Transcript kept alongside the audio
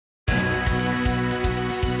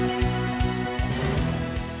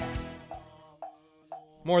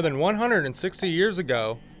More than 160 years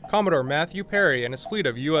ago, Commodore Matthew Perry and his fleet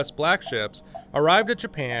of U.S. black ships arrived at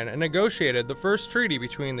Japan and negotiated the first treaty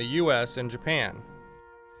between the U.S. and Japan.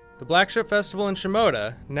 The Black Ship Festival in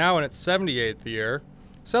Shimoda, now in its 78th year,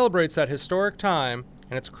 celebrates that historic time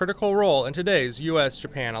and its critical role in today's U.S.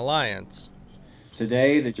 Japan alliance.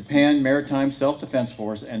 Today, the Japan Maritime Self-Defense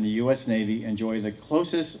Force and the U.S. Navy enjoy the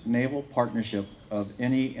closest naval partnership of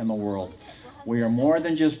any in the world. We are more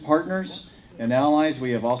than just partners and allies,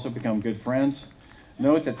 we have also become good friends.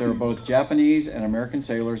 Note that there are both Japanese and American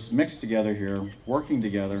sailors mixed together here, working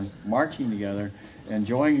together, marching together,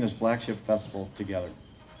 enjoying this Black Ship Festival together.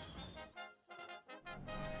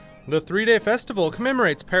 The three-day festival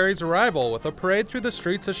commemorates Perry's arrival with a parade through the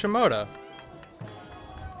streets of Shimoda,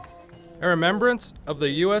 a remembrance of the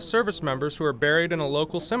U.S. service members who are buried in a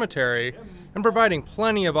local cemetery, and providing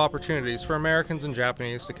plenty of opportunities for Americans and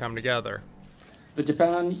Japanese to come together. The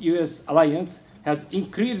Japan-U.S. alliance has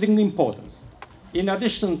increasing importance. In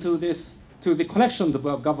addition to this, to the connection of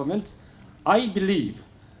our government, I believe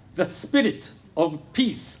the spirit of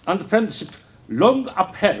peace and friendship long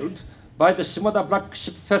upheld by the Shimoda Black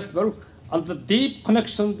Ship Festival and the deep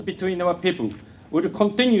connections between our people will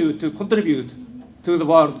continue to contribute to the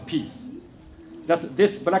world peace. That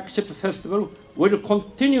this Black Ship Festival will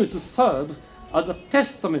continue to serve as a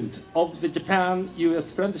testament of the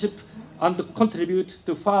Japan-U.S. friendship and contribute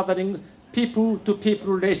to furthering people-to-people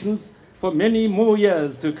relations for many more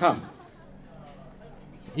years to come.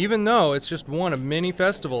 Even though it's just one of many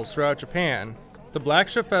festivals throughout Japan, the Black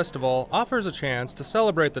Ship Festival offers a chance to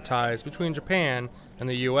celebrate the ties between Japan and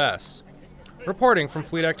the U.S. Reporting from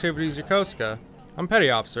Fleet Activities Yokosuka, I'm Petty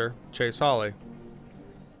Officer Chase Hawley.